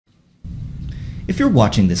If you're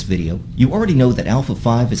watching this video, you already know that Alpha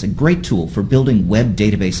 5 is a great tool for building web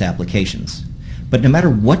database applications. But no matter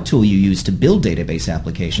what tool you use to build database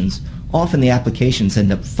applications, often the applications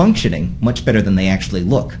end up functioning much better than they actually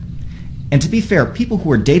look. And to be fair, people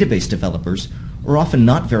who are database developers are often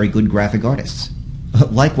not very good graphic artists.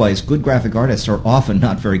 Likewise, good graphic artists are often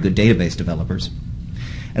not very good database developers.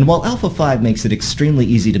 And while Alpha 5 makes it extremely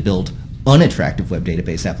easy to build unattractive web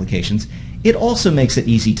database applications, it also makes it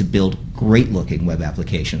easy to build great-looking web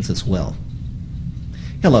applications as well.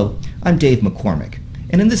 Hello, I'm Dave McCormick,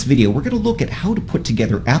 and in this video we're going to look at how to put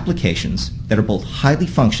together applications that are both highly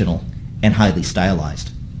functional and highly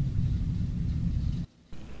stylized.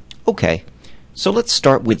 Okay, so let's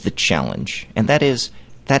start with the challenge, and that is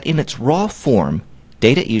that in its raw form,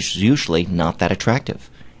 data is usually not that attractive,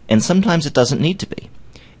 and sometimes it doesn't need to be.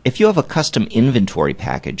 If you have a custom inventory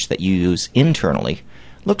package that you use internally,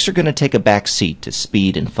 looks are going to take a back seat to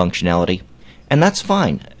speed and functionality, and that's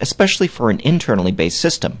fine, especially for an internally based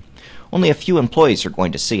system. Only a few employees are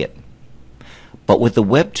going to see it. But with the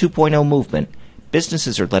Web 2.0 movement,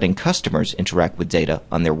 businesses are letting customers interact with data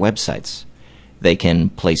on their websites. They can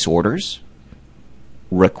place orders,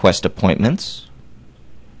 request appointments,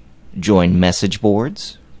 join message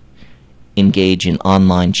boards, engage in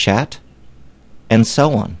online chat, and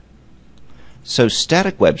so on. So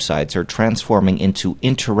static websites are transforming into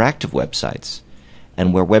interactive websites,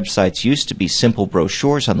 and where websites used to be simple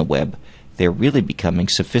brochures on the web, they're really becoming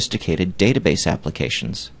sophisticated database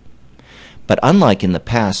applications. But unlike in the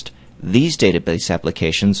past, these database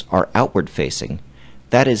applications are outward-facing.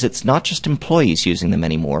 That is, it's not just employees using them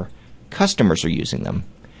anymore, customers are using them.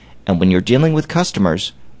 And when you're dealing with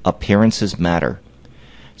customers, appearances matter.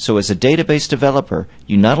 So as a database developer,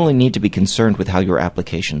 you not only need to be concerned with how your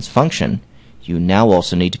applications function, you now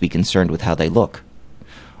also need to be concerned with how they look.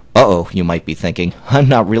 Uh-oh, you might be thinking, I'm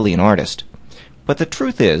not really an artist. But the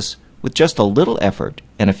truth is, with just a little effort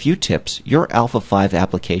and a few tips, your Alpha 5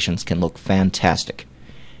 applications can look fantastic.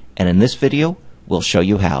 And in this video, we'll show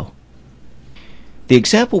you how. The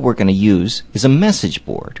example we're going to use is a message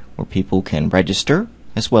board where people can register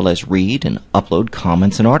as well as read and upload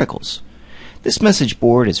comments and articles. This message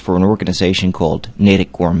board is for an organization called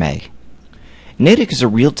Natick Gourmet. Natick is a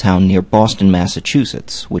real town near Boston,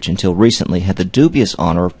 Massachusetts, which until recently had the dubious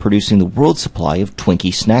honor of producing the world's supply of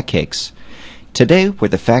Twinkie snack cakes. Today, where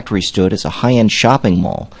the factory stood is a high-end shopping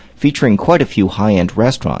mall featuring quite a few high-end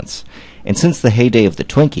restaurants, and since the heyday of the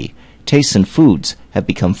Twinkie, tastes and foods have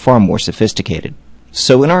become far more sophisticated.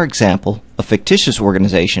 So in our example, a fictitious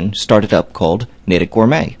organization started up called Natick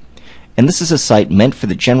Gourmet. And this is a site meant for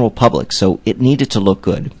the general public, so it needed to look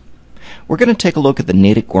good. We're going to take a look at the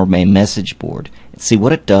Natick Gourmet message board and see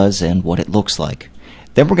what it does and what it looks like.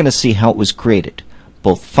 Then we're going to see how it was created,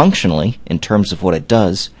 both functionally in terms of what it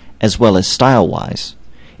does, as well as style-wise.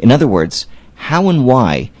 In other words, how and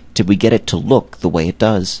why did we get it to look the way it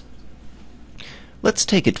does? Let's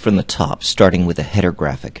take it from the top, starting with a header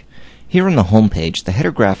graphic. Here on the home page, the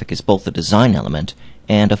header graphic is both a design element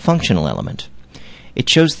and a functional element. It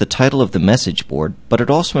shows the title of the message board, but it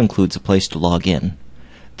also includes a place to log in.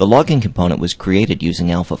 The login component was created using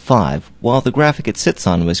Alpha 5, while the graphic it sits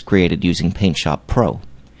on was created using PaintShop Pro.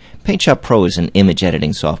 PaintShop Pro is an image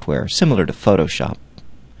editing software similar to Photoshop.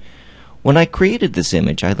 When I created this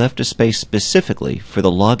image, I left a space specifically for the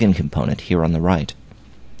login component here on the right.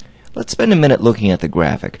 Let's spend a minute looking at the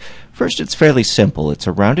graphic. First, it's fairly simple. It's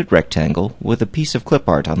a rounded rectangle with a piece of clip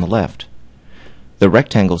art on the left. The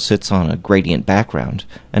rectangle sits on a gradient background.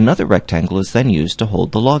 Another rectangle is then used to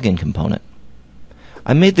hold the login component.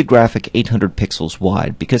 I made the graphic 800 pixels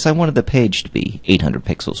wide because I wanted the page to be 800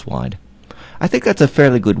 pixels wide. I think that's a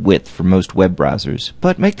fairly good width for most web browsers,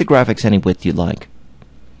 but make the graphics any width you like.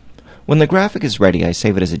 When the graphic is ready, I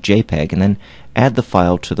save it as a JPEG and then add the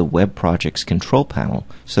file to the web project's control panel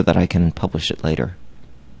so that I can publish it later.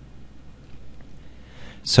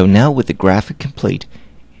 So now with the graphic complete,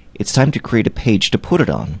 it's time to create a page to put it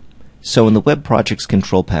on. So in the web project's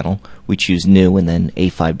control panel, we choose New and then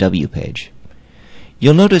A5W page.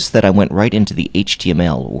 You'll notice that I went right into the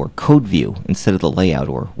HTML or code view instead of the layout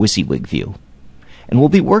or WYSIWYG view. And we'll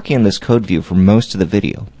be working on this code view for most of the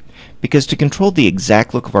video, because to control the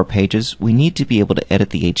exact look of our pages, we need to be able to edit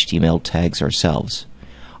the HTML tags ourselves.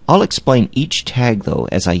 I'll explain each tag though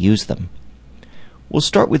as I use them. We'll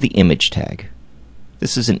start with the image tag.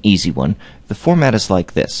 This is an easy one. The format is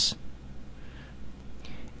like this.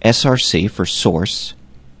 src for source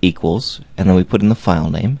equals, and then we put in the file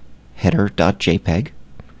name, header.jpg,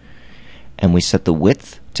 and we set the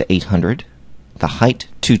width to 800, the height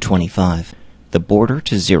 225, the border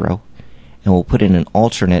to 0, and we'll put in an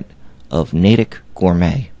alternate of Natick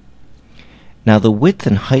Gourmet. Now the width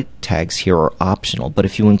and height tags here are optional, but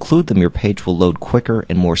if you include them, your page will load quicker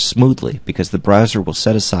and more smoothly because the browser will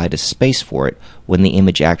set aside a space for it when the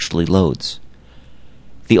image actually loads.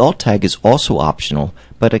 The alt tag is also optional,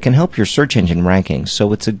 but it can help your search engine rankings,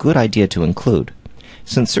 so it's a good idea to include.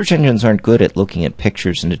 Since search engines aren't good at looking at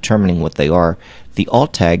pictures and determining what they are, the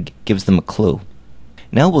alt tag gives them a clue.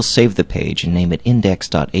 Now we'll save the page and name it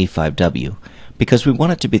index.a5w because we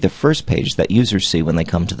want it to be the first page that users see when they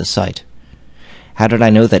come to the site. How did I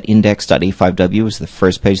know that index.a5w is the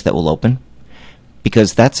first page that will open?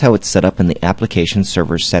 Because that's how it's set up in the Application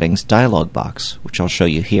Server Settings dialog box, which I'll show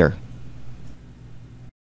you here.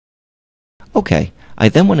 Okay, I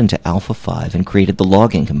then went into Alpha 5 and created the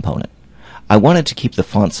login component. I wanted to keep the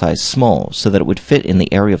font size small so that it would fit in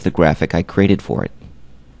the area of the graphic I created for it.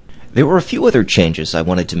 There were a few other changes I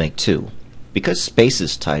wanted to make too. Because space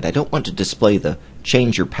is tight, I don't want to display the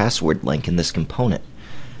change your password link in this component.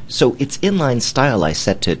 So its inline style I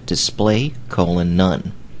set to display: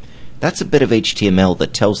 none. That's a bit of HTML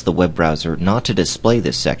that tells the web browser not to display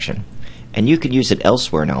this section, and you can use it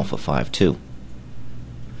elsewhere in Alpha 5 too.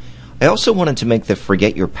 I also wanted to make the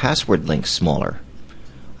forget your password link smaller.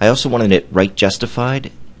 I also wanted it right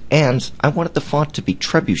justified, and I wanted the font to be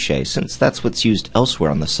trebuchet since that's what's used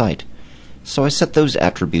elsewhere on the site. So I set those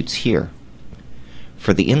attributes here.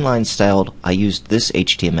 For the inline style, I used this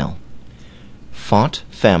HTML. Font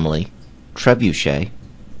family, trebuchet,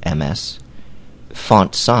 MS,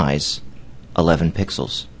 font size, 11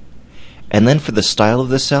 pixels. And then for the style of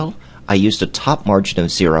the cell, I used a top margin of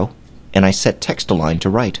 0, and I set text align to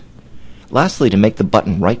right. Lastly, to make the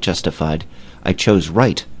button right justified, I chose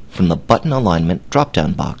right from the button alignment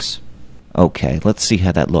drop-down box. Okay, let's see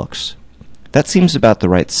how that looks. That seems about the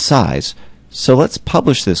right size, so let's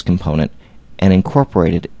publish this component and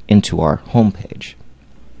incorporate it into our home page.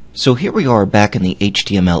 So here we are back in the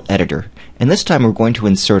HTML editor, and this time we're going to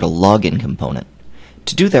insert a login component.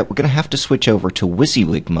 To do that, we're going to have to switch over to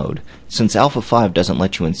WYSIWYG mode, since Alpha 5 doesn't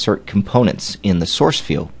let you insert components in the source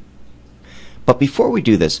view. But before we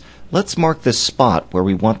do this, let's mark this spot where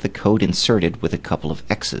we want the code inserted with a couple of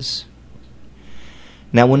X's.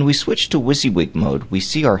 Now when we switch to WYSIWYG mode, we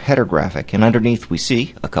see our header graphic, and underneath we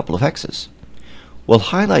see a couple of X's. We'll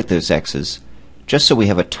highlight those X's just so we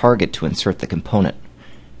have a target to insert the component.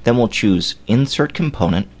 Then we'll choose Insert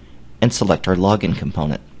Component and select our login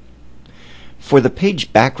component. For the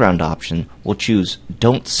page background option, we'll choose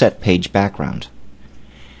Don't Set Page Background.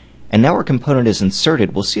 And now our component is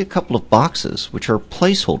inserted, we'll see a couple of boxes which are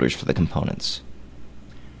placeholders for the components.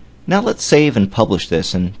 Now let's save and publish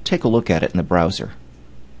this and take a look at it in the browser.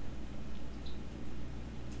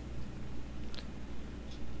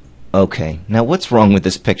 Okay, now what's wrong with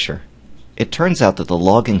this picture? It turns out that the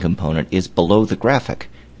login component is below the graphic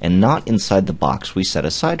and not inside the box we set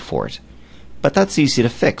aside for it. But that's easy to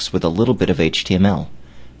fix with a little bit of HTML.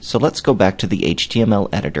 So let's go back to the HTML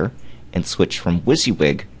editor and switch from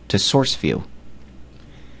WYSIWYG to source view.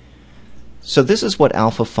 So this is what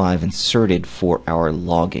Alpha 5 inserted for our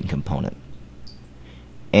login component.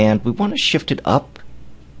 And we want to shift it up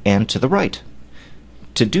and to the right.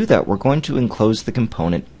 To do that, we're going to enclose the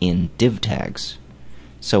component in div tags.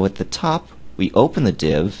 So at the top, we open the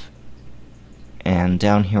div, and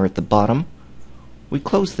down here at the bottom, we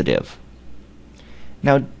close the div.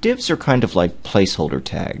 Now, divs are kind of like placeholder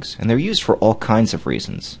tags, and they're used for all kinds of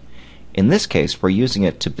reasons. In this case, we're using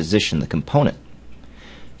it to position the component.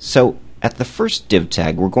 So, at the first div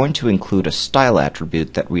tag, we're going to include a style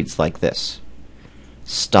attribute that reads like this.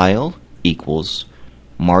 Style equals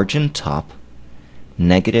margin top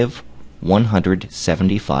negative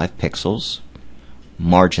 175 pixels,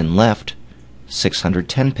 margin left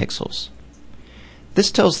 610 pixels. This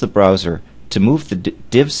tells the browser to move the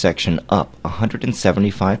div section up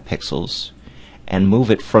 175 pixels and move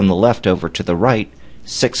it from the left over to the right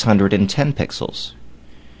 610 pixels.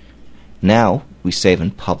 Now we save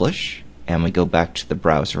and publish, and we go back to the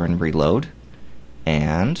browser and reload,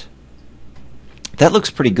 and that looks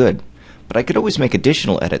pretty good, but I could always make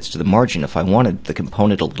additional edits to the margin if I wanted the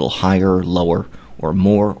component a little higher, lower, or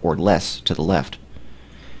more or less to the left.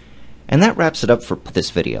 And that wraps it up for this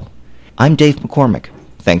video. I'm Dave McCormick.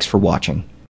 Thanks for watching.